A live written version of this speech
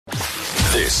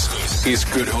This is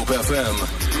Good Hope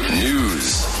FM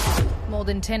News. More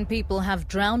than 10 people have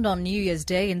drowned on New Year's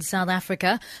Day in South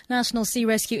Africa. National Sea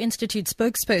Rescue Institute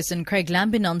spokesperson Craig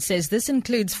Lambinon says this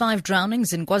includes 5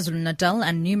 drownings in KwaZulu Natal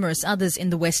and numerous others in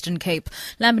the Western Cape.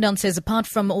 Lambinon says apart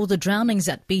from all the drownings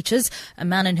at beaches, a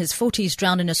man in his 40s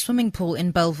drowned in a swimming pool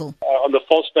in Bellville. On the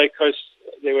False Bay coast,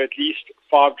 there were at least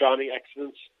 5 drowning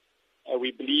accidents.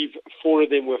 We believe 4 of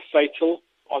them were fatal.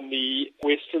 On the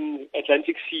Western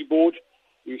Atlantic seaboard,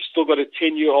 we've still got a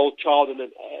 10-year-old child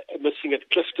missing at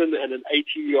Clifton and an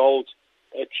 18-year-old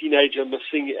teenager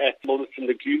missing at Milnerton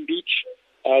Lagoon Beach.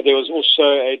 There was also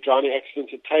a drowning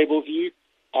accident at Tableview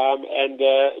and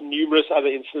numerous other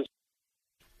incidents.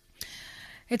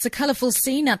 It's a colourful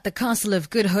scene at the Castle of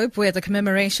Good Hope where the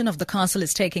commemoration of the castle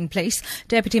is taking place.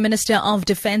 Deputy Minister of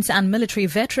Defence and Military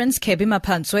Veterans Kebima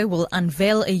Pantswe will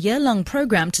unveil a year-long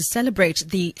programme to celebrate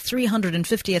the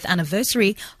 350th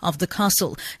anniversary of the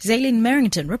castle. Zaylene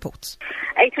Merrington reports.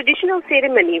 A traditional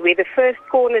ceremony where the first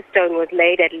cornerstone was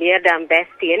laid at Leerdam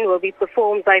Bastion will be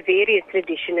performed by various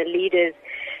traditional leaders.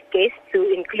 Guests, who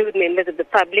include members of the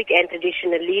public and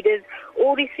traditional leaders,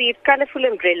 all received colourful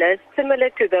umbrellas similar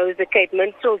to those the Cape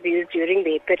Minstrels used during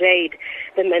their parade.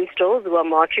 The minstrels, who are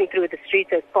marching through the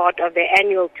streets as part of their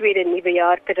annual Tweede Nuwe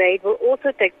Jaar parade, will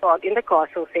also take part in the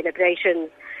castle celebrations.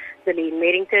 Zaylene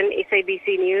Merrington,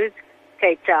 SABC News,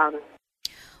 Cape Town.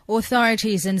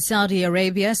 Authorities in Saudi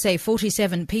Arabia say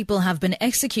 47 people have been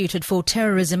executed for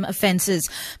terrorism offences.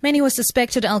 Many were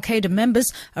suspected Al-Qaeda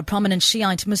members. A prominent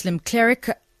Shiite Muslim cleric,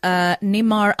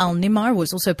 Nimar al-Nimar,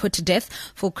 was also put to death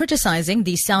for criticizing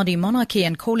the Saudi monarchy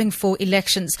and calling for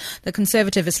elections. The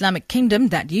conservative Islamic kingdom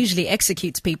that usually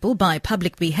executes people by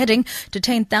public beheading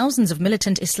detained thousands of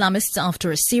militant Islamists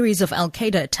after a series of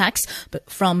al-Qaeda attacks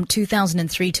from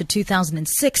 2003 to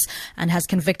 2006 and has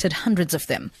convicted hundreds of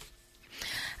them.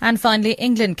 And finally,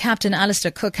 England captain Alistair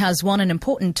Cook has won an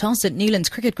important toss at Newlands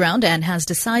Cricket Ground and has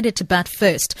decided to bat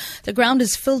first. The ground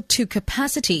is filled to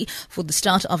capacity for the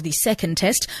start of the second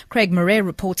test. Craig Murray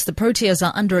reports the Proteas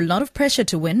are under a lot of pressure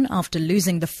to win after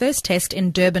losing the first test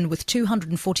in Durban with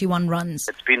 241 runs.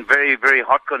 It's been very, very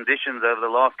hot conditions over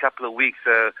the last couple of weeks.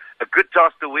 A good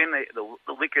toss to win.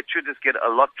 The wicket should just get a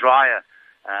lot drier.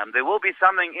 There will be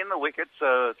something in the wicket,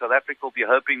 so South Africa will be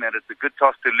hoping that it's a good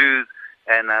toss to lose.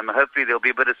 And hopefully there'll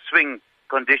be a bit of swing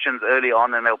conditions early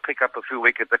on and they'll pick up a few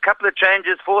wickets. A couple of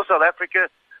changes for South Africa.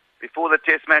 Before the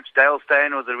test match, Dale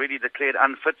Steyn was already declared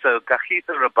unfit, so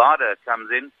Kagiso Rabada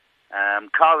comes in.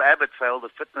 Carl Abbott failed the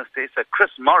fitness test, so Chris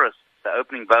Morris, the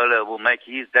opening bowler, will make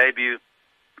his debut.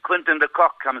 Quinton de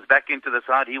Kock comes back into the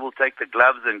side. He will take the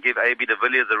gloves and give A.B. de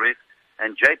Villiers a rest.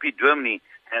 And J.P. Dwumney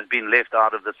has been left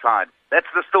out of the side. That's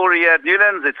the story here at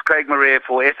Newlands. It's Craig Murray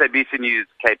for SABC News,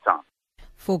 Cape Town.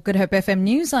 For Good Hope FM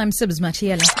News, I'm Sibs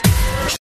Matiela.